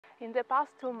In the past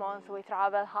 2 months, we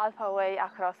traveled halfway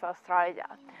across Australia.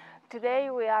 Today,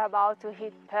 we are about to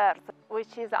hit Perth,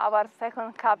 which is our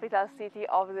second capital city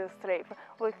of this trip.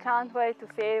 We can't wait to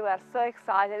see it. We are so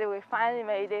excited. We finally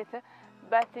made it.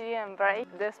 Battery and break,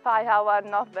 despite our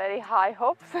not very high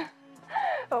hopes.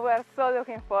 But we are so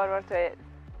looking forward to it.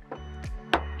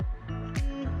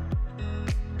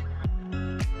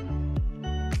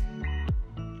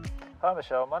 Hi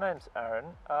Michelle, my name's Aaron.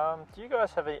 Do you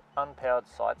guys have any unpowered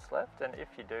sites left, and if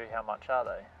you do, how much are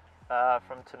they?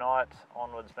 From tonight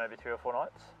onwards, maybe 3 or 4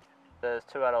 nights. There's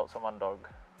 2 adults and 1 dog.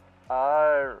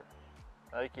 Oh,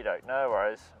 okie doke, no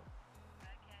worries.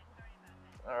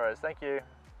 No worries, thank you.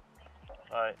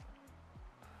 Bye.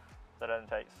 That only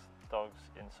takes dogs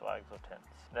in swags or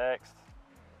tents. Next.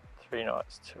 3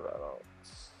 nights, 2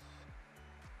 adults.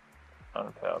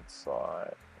 Unpowered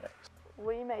site. Next.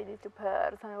 We made it to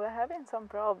Perth and we're having some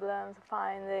problems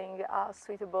finding a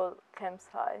suitable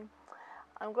campsite.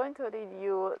 I'm going to read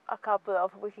you a couple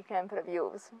of Wikicamp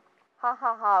reviews. Ha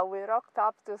ha ha, we rocked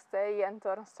up to stay and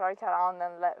turned straight around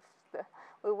and left.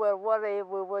 We were worried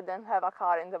we wouldn't have a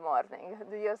car in the morning.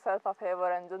 Do yourself a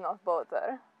favor and do not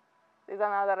bother. There's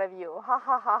another review. Ha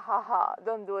ha ha ha ha,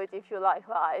 don't do it if you like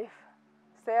life.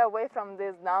 Stay away from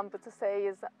this dump. To say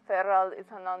is feral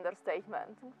is an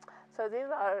understatement. So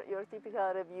these are your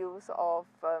typical reviews of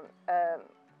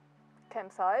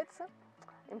campsites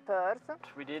in Perth.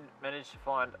 We did manage to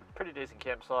find a pretty decent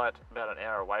campsite about an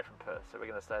hour away from Perth, so we're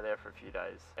going to stay there for a few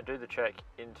days and do the trek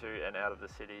into and out of the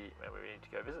city when we need to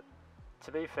go visit.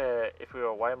 To be fair, if we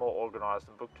were way more organised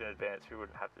and booked in advance, we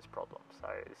wouldn't have this problem, so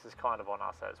this is kind of on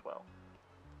us as well.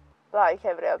 Like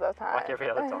every other time. Like every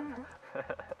other time.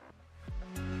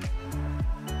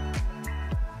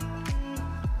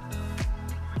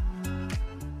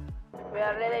 We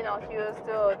are really not used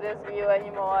to this view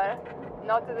anymore.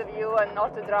 Not to the view and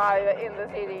not to drive in the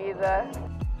city either.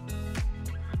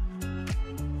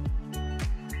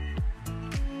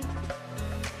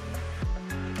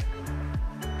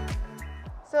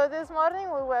 So this morning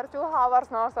we were 2 hours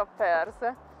north of Perth.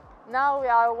 Now we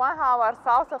are 1 hour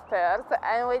south of Perth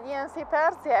and we didn't see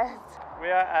Perth yet. We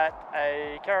are at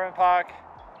a caravan park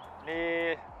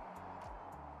near...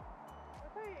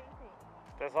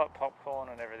 There's like popcorn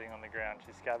and everything on the ground.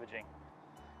 She's scavenging.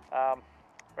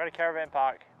 We're at a caravan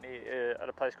park near, at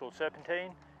a place called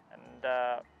Serpentine,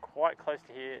 and quite close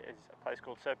to here is a place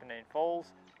called Serpentine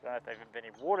Falls. I don't know if they've got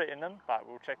any water in them, but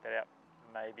we'll check that out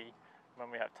maybe when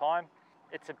we have time.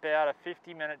 It's about a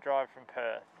 50-minute drive from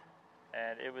Perth,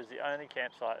 and it was the only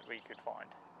campsite we could find.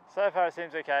 So far it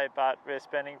seems okay, but we're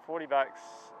spending $40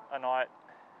 a night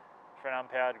for an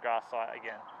unpowered grass site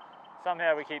again.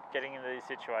 Somehow we keep getting into these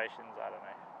situations, I don't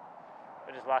know.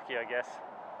 We're just lucky, I guess.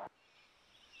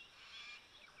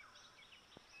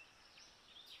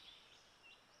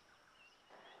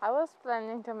 I was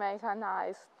planning to make a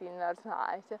nice dinner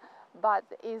tonight, but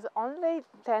it's only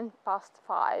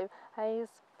 5:10 and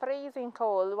it's freezing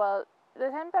cold. Well, the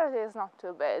temperature is not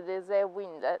too bad, it's the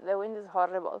wind is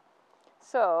horrible.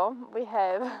 So we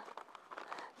have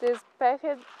this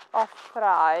packet of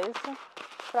fried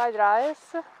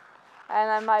rice, and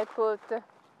I might put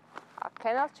a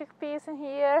can of chickpeas in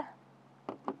here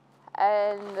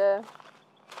and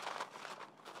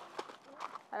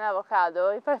an avocado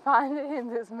if I find it in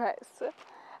this mess,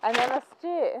 and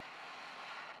MSG.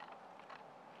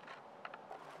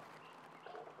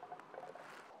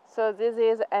 So this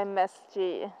is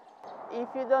MSG.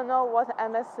 If you don't know what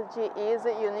MSG is,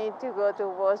 you need to go to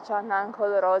watch an Uncle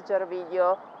Roger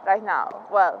video right now.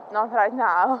 Well, not right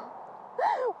now.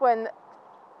 When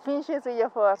finish this video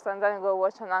first and then go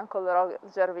watch an Uncle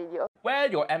Roger video. Where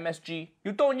your MSG?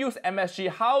 You don't use MSG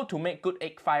how to make good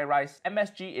egg fried rice.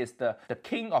 MSG is the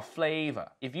king of flavor.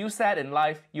 If you sad in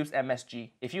life, use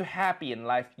MSG. If you happy in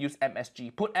life, use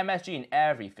MSG. Put MSG in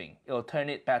everything. It'll turn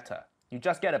it better. You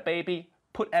just get a baby,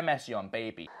 put MSG on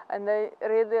baby. And I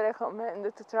really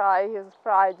recommend to try his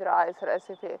fried rice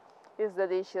recipe. It's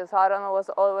delicious. Aaron was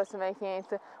always making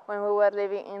it when we were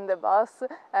living in the bus,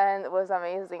 and it was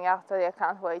amazing. Actually, I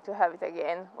can't wait to have it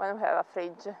again when we have a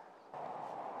fridge.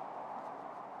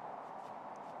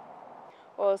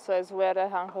 Also, I swear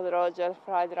that Uncle Roger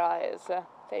fried rice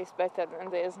tastes better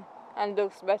than this and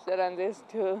looks better than this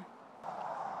too.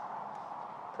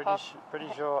 Pretty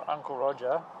sure Uncle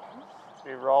Roger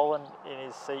be rolling in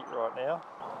his seat right now.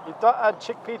 You don't add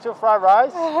chickpea to fried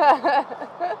rice?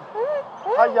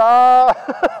 Hiya!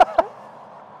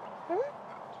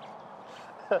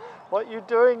 What you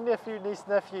doing, nephew, niece,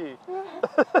 nephew?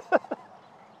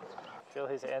 Feel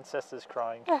his ancestors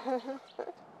crying.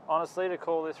 Honestly, to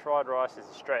call this fried rice is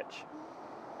a stretch.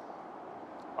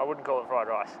 I wouldn't call it fried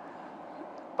rice.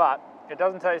 But it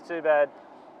doesn't taste too bad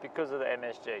because of the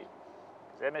MSG.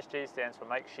 The MSG stands for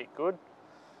make shit good.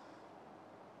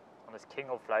 I'm this king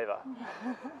of flavour.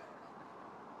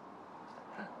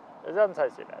 It doesn't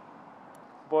taste too bad.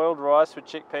 Boiled rice with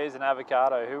chickpeas and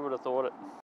avocado, who would have thought it?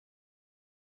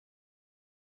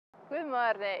 Good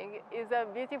morning. It's a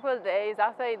beautiful day. It's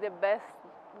actually the best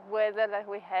weather that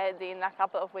we had in a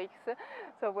couple of weeks.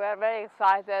 So we are very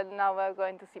excited. Now we're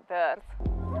going to see Perth.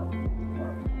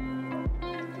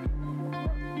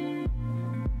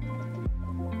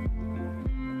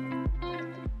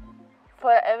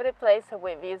 For every place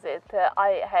we visit,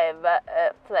 I have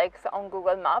flags on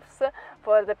Google Maps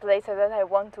for the places that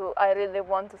I really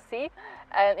want to see.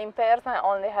 And in Perth, I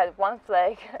only had one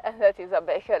flag, and that is a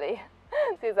bakery.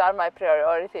 These are my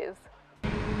priorities.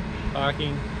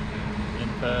 Parking in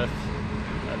Perth,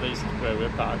 at least where we're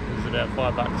parked, is about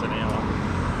 $5 an hour.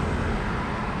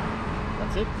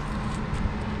 That's it.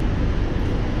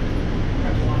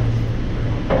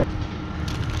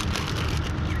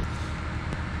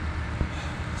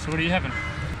 So what are you having?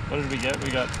 What did we get? We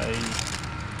got a,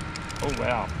 oh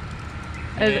wow.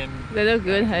 They look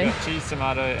good, hey? We got cheese,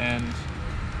 tomato and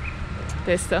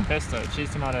Pesto. cheese,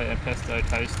 tomato and pesto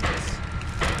toasters.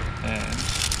 And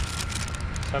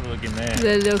let's have a look in there.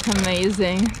 They look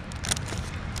amazing.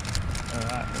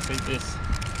 Alright, let's eat this.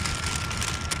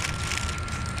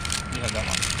 You have that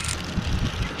one.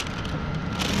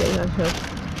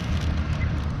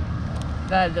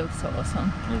 That looks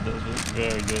awesome. It does look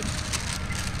very good.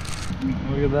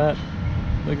 Look at that.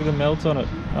 Look at the melt on it.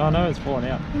 Oh no, it's falling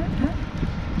out.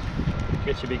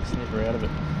 Get your big snipper out of it.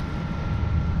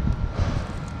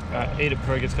 Alright, eat it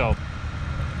before it gets cold.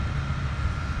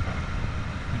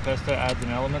 The pesto adds an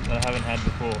element that I haven't had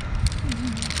before.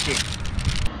 Good.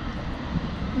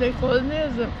 They call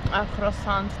this a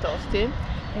croissant toasty.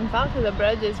 In fact, the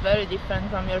bread is very different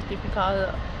from your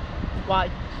typical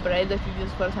white bread that you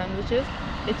use for sandwiches.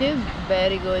 It is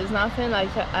very good. It's nothing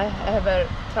like I ever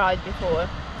tried before.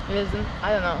 It isn't,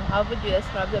 I don't know, how would you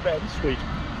describe the bread? Sweet.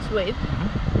 Sweet?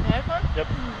 Mm-hmm. Yep.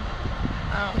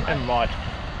 Oh, And light.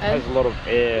 It has a lot of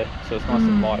air, so it's nice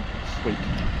and light, sweet,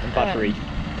 and buttery.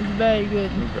 It's very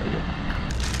good. It's very good.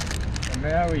 And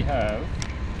now we have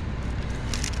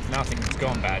nothing. It's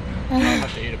gone bad. I'll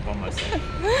have to eat it by myself.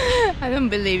 I don't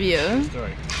believe you.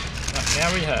 Sorry.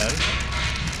 Now we have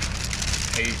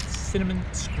a cinnamon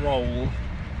scroll,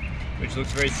 which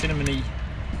looks very cinnamony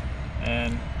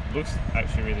and looks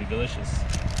actually really delicious.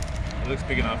 It looks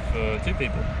big enough for 2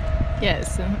 people.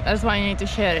 Yes, that's why you need to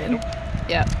share it. Nope.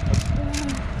 Yeah.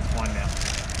 It's fine now.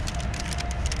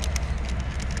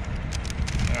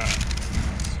 Alright,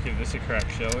 let's give this a crack,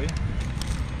 shall we?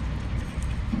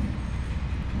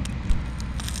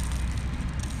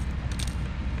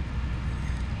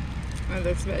 That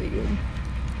looks very good.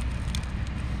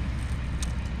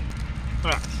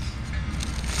 Alright.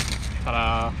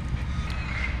 Ta-da!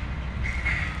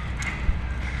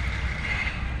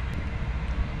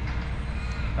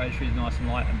 Pastry is nice and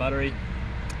light and buttery.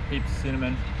 Heaps of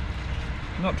cinnamon.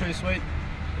 Not too sweet.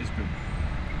 It's good.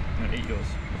 I'm gonna eat yours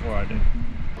before I do.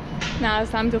 Now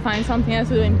it's time to find something else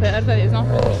to do in Perth that is not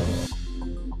Perth.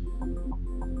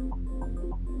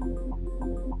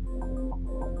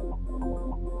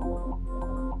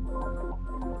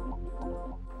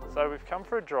 So we've come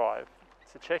for a drive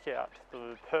to check out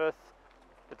the Perth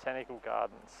Botanical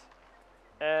Gardens.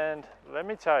 And let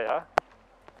me tell you,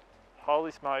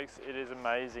 holy smokes, it is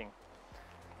amazing.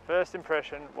 First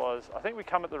impression was, I think we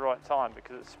come at the right time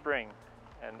because it's spring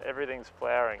and everything's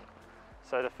flowering.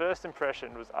 So the first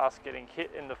impression was us getting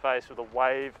hit in the face with a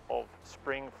wave of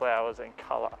spring flowers and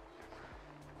colour.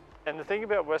 And the thing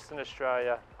about Western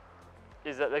Australia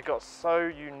is that they've got so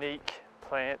unique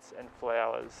plants and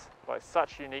flowers, like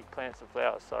such unique plants and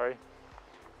flowers,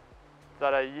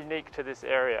 that are unique to this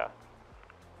area.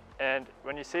 And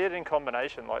when you see it in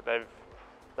combination, like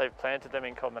they've planted them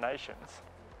in combinations,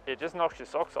 it just knocks your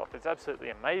socks off. It's absolutely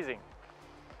amazing.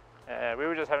 We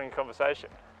were just having a conversation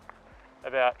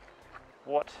about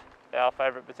what our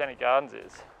favourite botanic gardens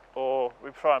is, or we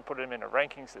try and put them in a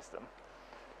ranking system.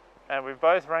 And we've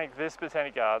both ranked this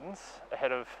botanic gardens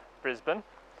ahead of Brisbane.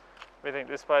 We think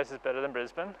this place is better than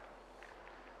Brisbane,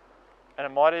 and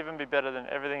it might even be better than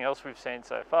everything else we've seen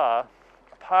so far,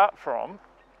 apart from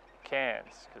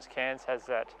Cairns, because Cairns has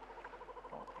that,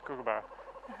 Kookaburra.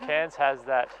 Cairns has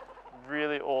that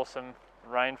really awesome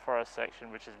rainforest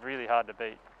section, which is really hard to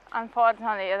beat.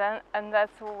 Unfortunately, and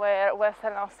that's where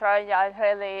Western Australia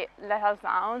really let us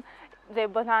down. The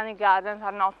botanic gardens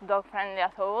are not dog friendly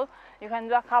at all. You can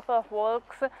do a couple of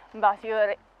walks, but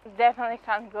you definitely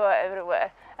can't go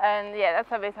everywhere. And yeah,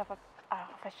 that's a bit of a Oh,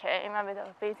 for shame, a bit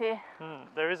of pity.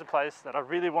 There is a place that I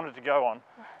really wanted to go on.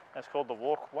 It's called the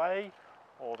Walkway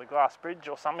or the Glass Bridge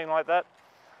or something like that.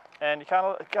 And you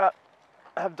can't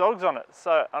have dogs on it.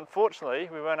 So unfortunately,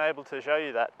 we weren't able to show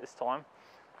you that this time.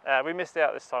 We missed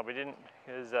out this time. We didn't,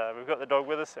 because we've got the dog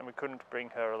with us and we couldn't bring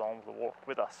her along the walk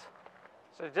with us.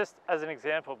 So just as an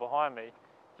example behind me,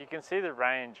 you can see the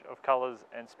range of colours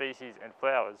and species and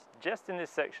flowers just in this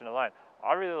section alone.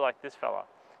 I really like this fella.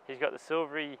 He's got the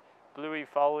silvery, bluey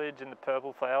foliage and the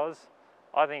purple flowers.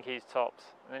 I think he's tops.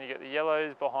 And then you get the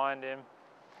yellows behind him.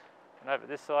 And over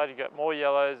this side you've got more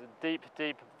yellows, deep,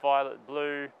 deep violet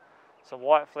blue, some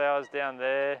white flowers down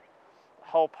there, a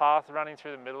whole path running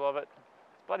through the middle of it.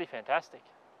 It's bloody fantastic.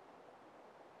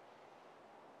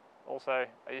 Also,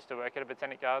 I used to work at a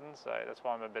botanic garden, so that's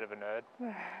why I'm a bit of a nerd. I'm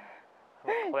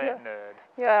a plant nerd.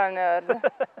 You're a nerd.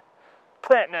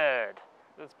 Plant nerd!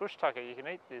 It's bush tucker, you can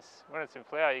eat this. When it's in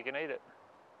flower, you can eat it.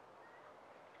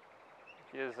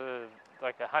 There's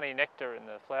like a honey nectar in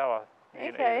the flower.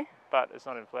 You can eat it, but it's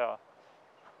not in flower.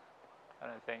 I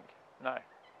don't think. No.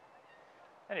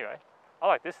 Anyway, I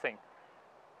like this thing.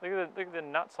 Look at the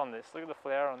nuts on this. Look at the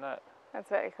flower on that. That's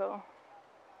very cool.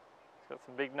 It's got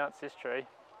some big nuts, this tree.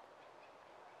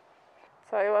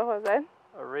 Sorry, what was that?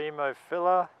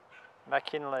 Aremophila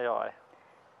McKinleyi.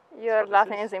 Your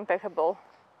Latin is impeccable.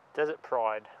 Desert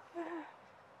Pride.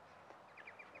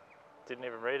 Didn't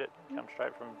even read it. Come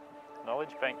straight from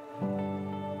Knowledge Bank.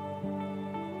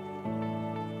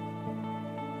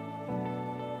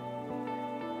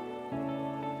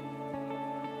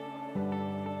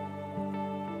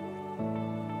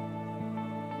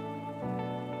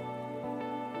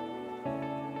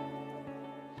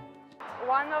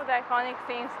 One of the iconic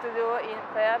things to do in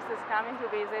Perth is coming to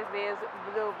visit this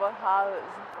blue boathouse.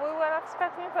 We were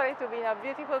expecting for it to be a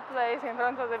beautiful place in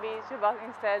front of the beach, but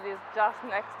instead it's just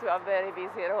next to a very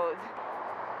busy road.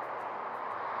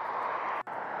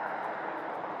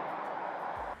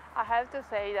 I have to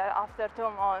say that after 2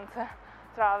 months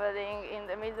traveling in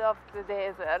the middle of the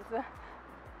desert,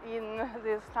 in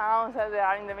these towns that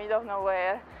are in the middle of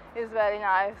nowhere, it's very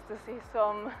nice to see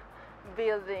some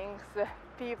buildings,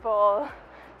 people,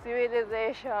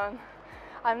 civilization.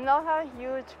 I'm not a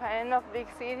huge fan of big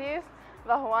cities,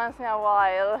 but once in a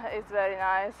while it's very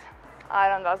nice.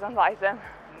 Aaron doesn't like them.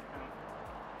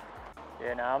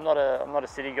 Yeah, no, I'm not a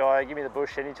city guy. Give me the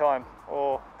bush anytime,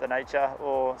 or the nature,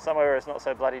 or somewhere where it's not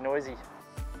so bloody noisy.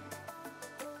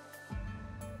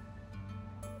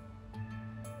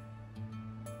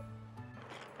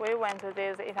 We went to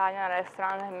this Italian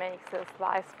restaurant that makes a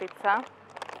sliced pizza.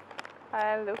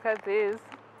 And look at this.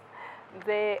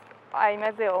 I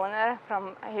met the owner,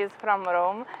 he's from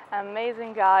Rome,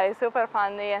 amazing guy, super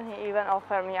funny, and he even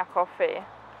offered me a coffee,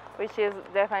 which is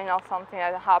definitely not something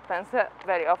that happens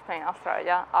very often in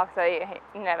Australia. Actually, it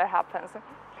never happens.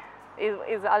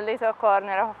 It's a little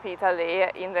corner of Italy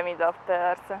in the middle of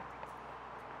Perth.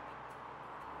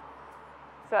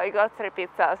 So I got 3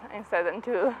 pizzas instead of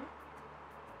 2.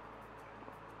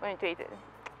 When you eat it,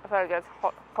 before it gets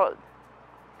cold.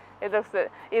 It looks good.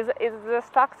 It's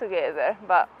stuck together,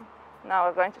 but now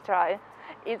we're going to try.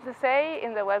 It says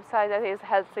in the website that it's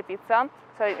healthy pizza,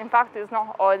 so in fact it's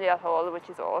not oily at all, which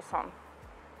is awesome.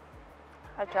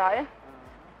 I'll try.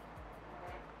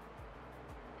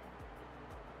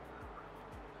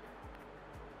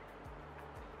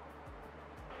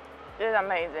 It's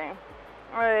amazing.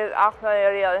 It is actually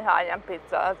a real Italian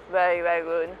pizza. It's very, very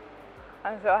good.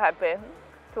 I'm so happy.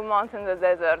 2 months in the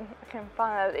desert, I can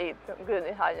finally eat good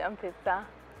Italian pizza.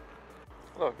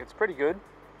 Look, it's pretty good,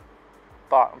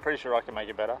 but I'm pretty sure I can make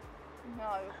it better.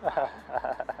 No, you can't.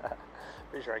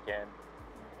 Pretty sure I can.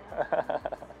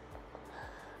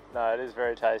 No, it is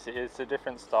very tasty. It's a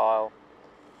different style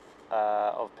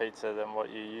of pizza than what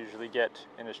you usually get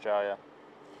in Australia.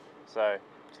 So,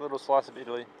 it's a little slice of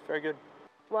Italy. Very good.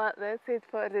 Well, that's it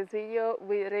for this video.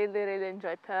 We really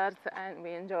enjoy Perth, and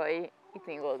we enjoy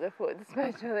eating all the food,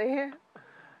 especially.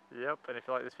 Yep, and if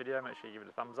you like this video, make sure you give it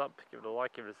a thumbs up, give it a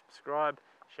like, give it a subscribe,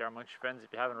 share amongst your friends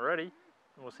if you haven't already,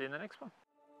 and we'll see you in the next one.